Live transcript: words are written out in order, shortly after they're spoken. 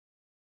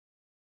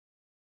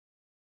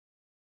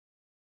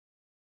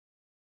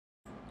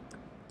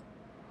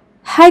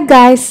Hi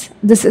guys,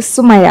 this is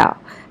Sumaya.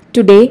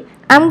 Today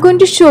I'm going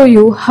to show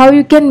you how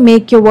you can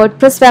make your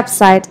WordPress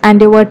website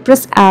and your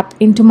WordPress app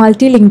into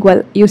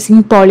multilingual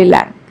using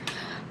Polylang.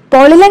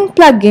 Polylang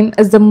plugin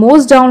is the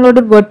most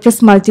downloaded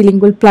WordPress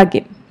multilingual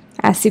plugin.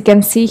 As you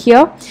can see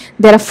here,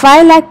 there are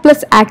 5 lakh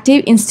plus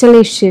active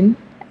installation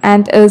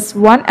and is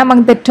one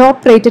among the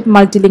top rated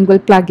multilingual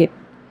plugin.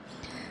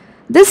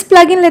 This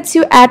plugin lets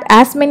you add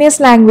as many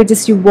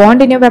languages you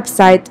want in your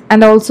website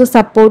and also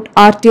support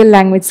RTL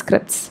language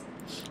scripts.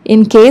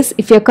 In case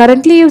if you're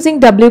currently using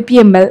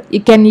WPML,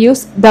 you can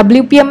use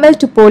WPML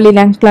to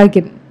Polylang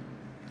plugin.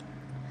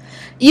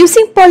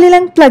 Using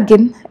Polylang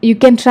plugin, you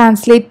can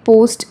translate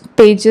post,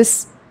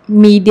 pages,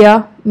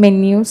 media,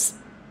 menus,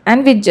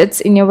 and widgets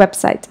in your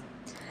website.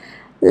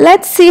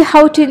 Let's see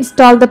how to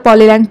install the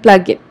Polylang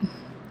plugin.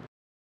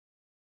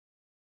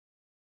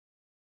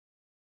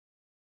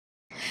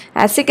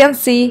 As you can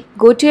see,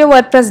 go to your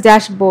WordPress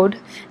dashboard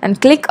and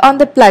click on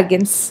the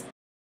plugins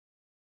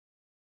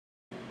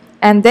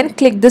and then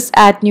click this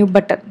Add New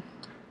button.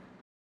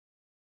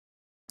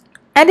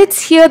 And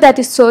it's here that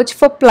you search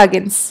for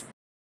plugins.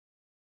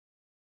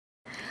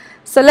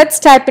 So let's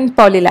type in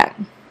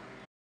Polylang.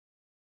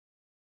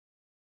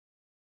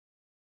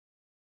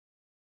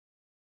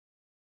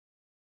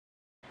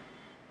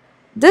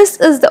 This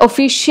is the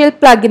official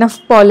plugin of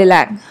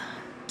Polylang.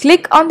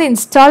 Click on the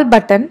Install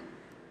button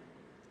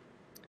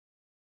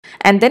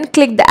and then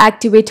click the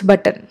Activate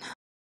button.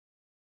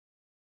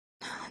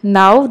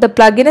 Now the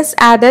plugin is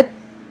added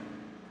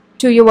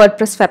to your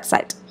WordPress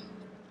website.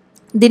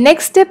 The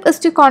next step is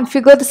to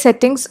configure the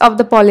settings of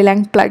the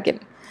Polylang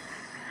plugin.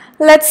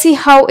 Let's see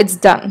how it's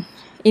done.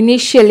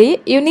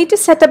 Initially, you need to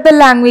set up the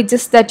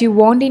languages that you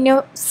want in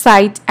your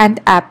site and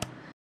app.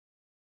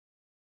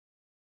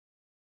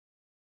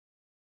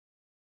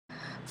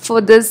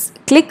 For this,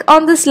 click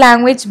on this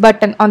language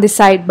button on the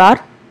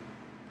sidebar.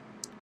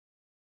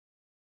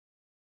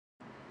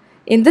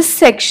 In this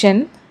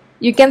section,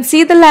 you can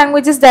see the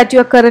languages that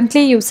you are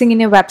currently using in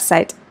your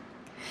website.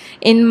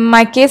 In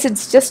my case,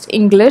 it's just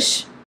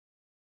English.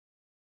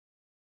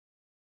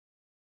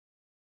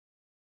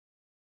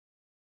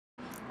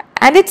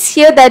 And it's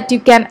here that you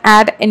can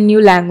add a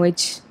new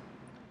language.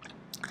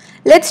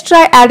 Let's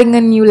try adding a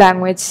new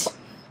language.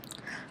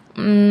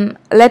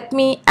 Let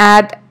me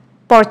add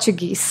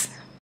Portuguese.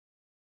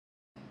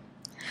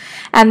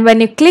 And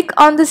when you click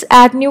on this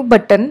Add New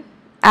button,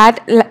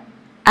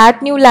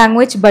 Add New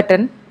Language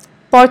button,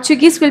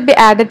 Portuguese will be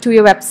added to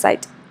your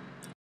website.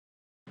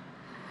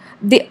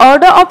 The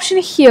order option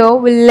here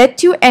will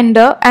let you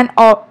enter an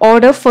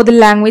order for the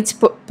language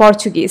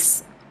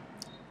Portuguese.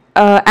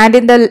 And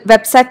in the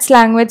website's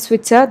language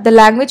switcher, the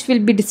language will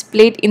be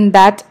displayed in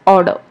that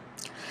order.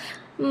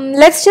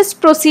 Let's just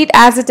proceed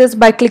as it is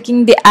by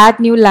clicking the Add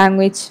New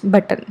Language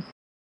button.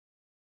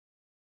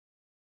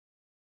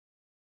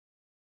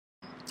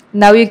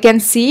 Now you can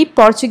see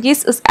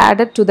Portuguese is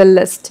added to the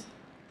list.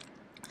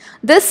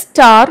 This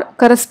star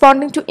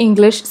corresponding to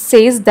English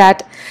says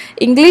that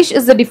English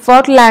is the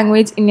default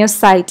language in your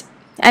site,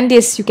 and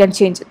yes, you can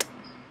change it.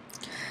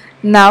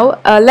 Now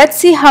let's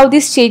see how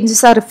these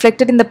changes are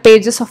reflected in the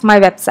pages of my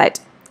website.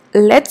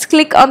 Let's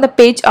click on the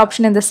page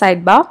option in the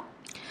sidebar.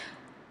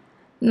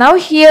 Now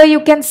here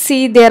you can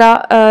see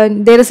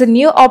there is a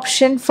new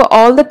option for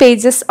all the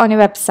pages on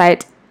your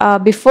website.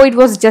 Before it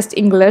was just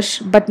English,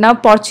 but now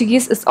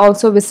Portuguese is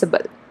also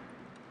visible.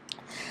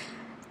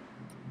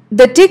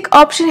 The tick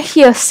option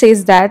here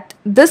says that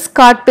this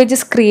cart page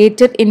is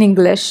created in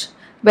English,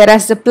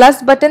 whereas the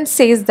plus button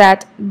says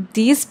that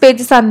these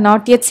pages are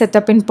not yet set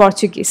up in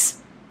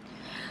Portuguese.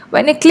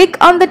 When you click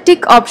on the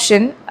tick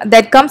option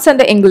that comes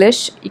under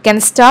English, you can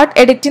start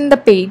editing the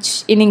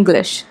page in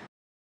English.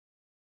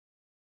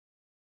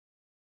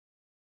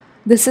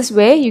 This is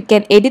where you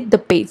can edit the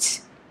page.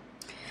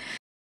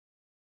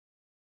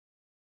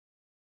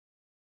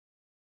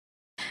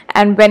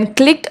 And when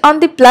clicked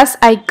on the plus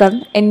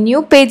icon, a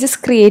new page is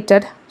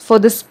created for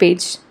this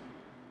page,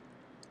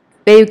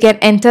 where you can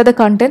enter the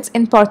contents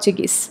in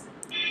Portuguese.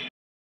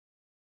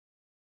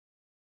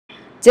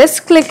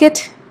 Just click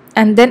it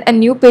and then a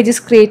new page is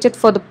created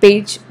for the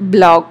page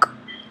blog.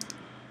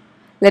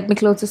 Let me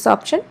close this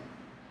option.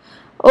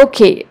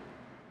 Okay,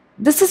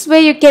 this is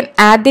where you can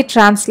add the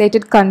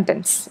translated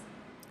contents.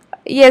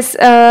 Yes,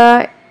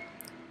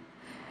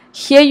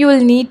 here you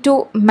will need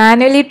to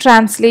manually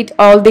translate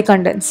all the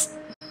contents.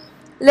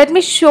 Let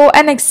me show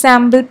an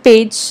example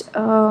page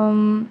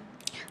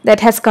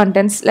that has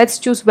contents. Let's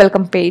choose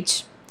welcome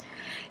page.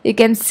 You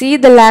can see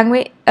the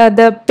language,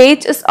 the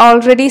page is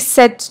already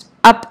set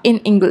up in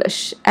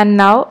English. And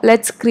now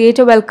let's create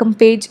a welcome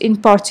page in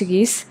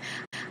Portuguese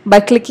by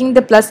clicking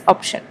the plus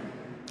option.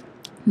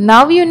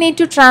 Now you need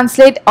to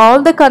translate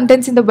all the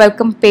contents in the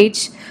welcome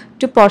page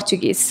to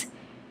Portuguese.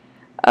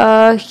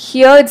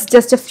 Here it's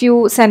just a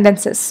few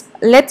sentences.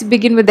 Let's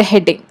begin with the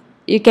heading.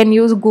 You can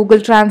use Google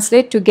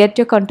Translate to get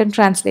your content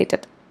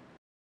translated.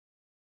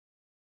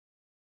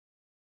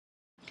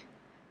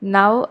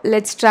 Now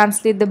let's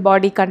translate the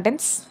body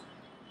contents.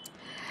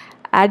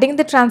 Adding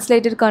the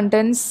translated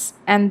contents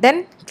and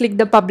then click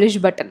the publish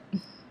button.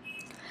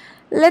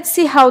 Let's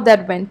see how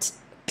that went.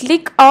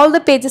 Click all the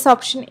pages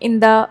option in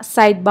the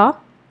sidebar.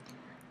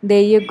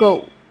 There you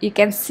go. You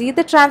can see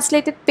the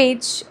translated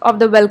page of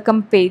the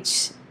welcome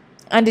page,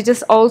 and it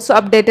is also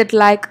updated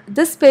like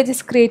this page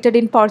is created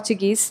in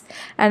Portuguese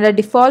and the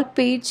default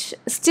page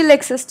still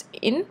exists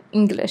in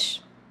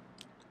English.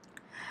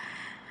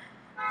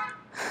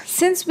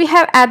 Since we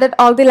have added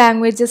all the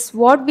languages,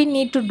 what we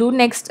need to do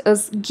next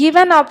is give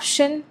an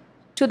option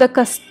to the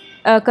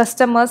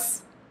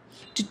customers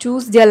to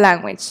choose their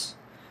language.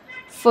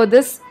 For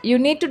this, you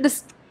need to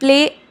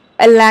display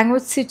a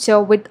language switcher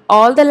with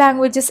all the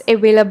languages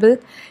available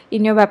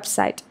in your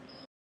website.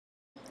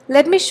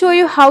 Let me show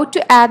you how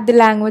to add the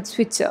language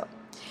switcher.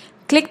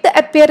 Click the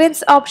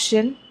appearance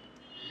option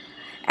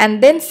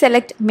and then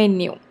select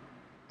menu.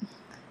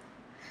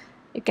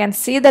 You can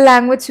see the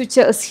language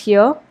switcher is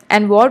here,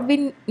 and what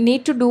we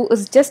need to do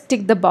is just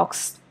tick the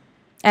box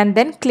and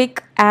then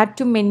click add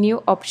to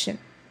menu option.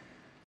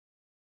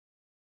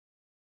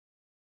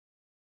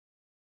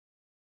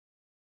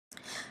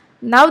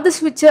 Now the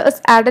switcher is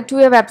added to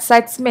your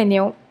website's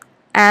menu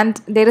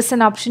and there is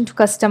an option to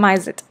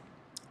customize it.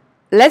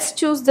 Let's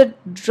choose the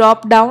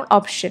drop down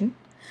option,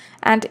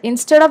 and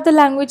instead of the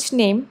language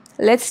name,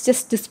 let's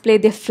just display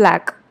the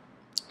flag.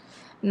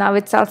 Now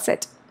it's all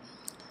set.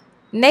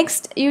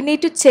 Next, you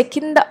need to check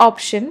in the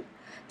option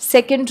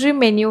secondary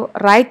menu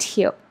right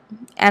here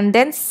and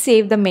then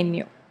save the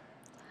menu.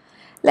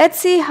 Let's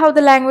see how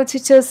the language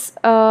switcher is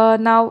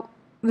now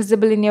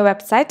visible in your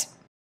website.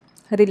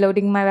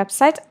 Reloading my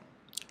website.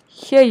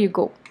 Here you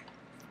go.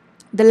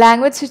 The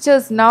language switcher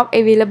is now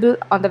available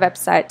on the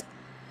website.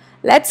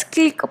 Let's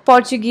click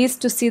Portuguese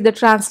to see the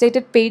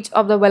translated page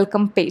of the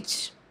welcome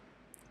page.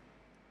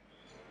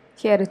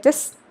 Here it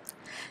is.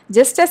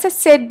 Just as I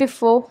said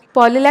before,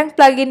 Polylang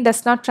plugin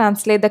does not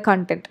translate the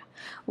content.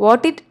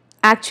 What it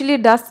actually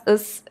does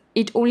is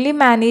it only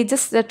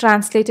manages the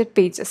translated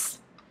pages.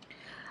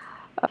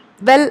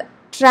 Well,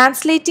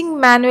 translating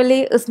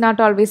manually is not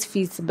always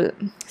feasible.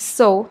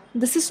 So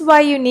this is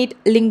why you need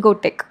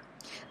Lingotek.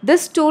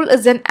 This tool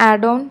is an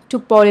add-on to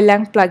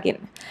Polylang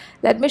plugin.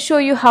 Let me show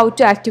you how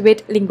to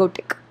activate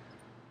Lingotek.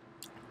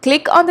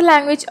 Click on the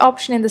language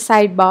option in the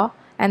sidebar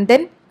and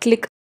then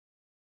click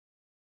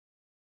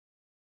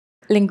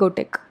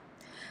Lingotek.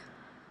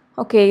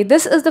 Okay,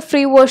 this is the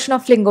free version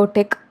of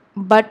Lingotek,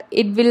 but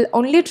it will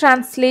only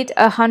translate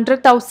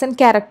 100,000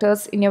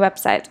 characters in your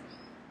website,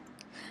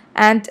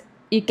 and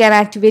you can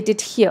activate it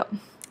here.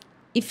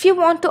 If you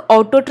want to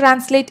auto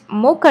translate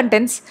more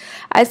contents,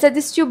 I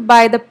suggest you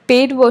buy the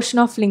paid version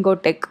of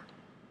Lingotek.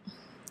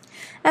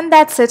 And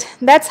that's it.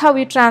 That's how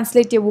you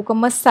translate your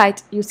WooCommerce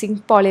site using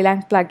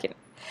Polylang plugin.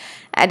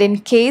 And in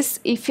case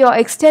if you're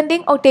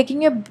extending or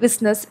taking your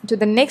business to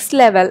the next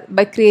level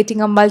by creating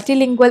a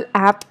multilingual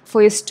app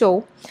for your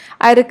store,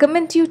 I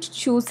recommend you to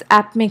choose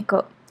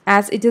AppMaker,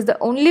 as it is the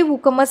only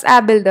WooCommerce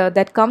app builder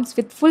that comes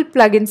with full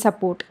plugin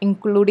support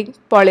including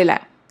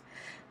Polyline.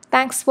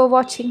 Thanks for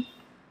watching.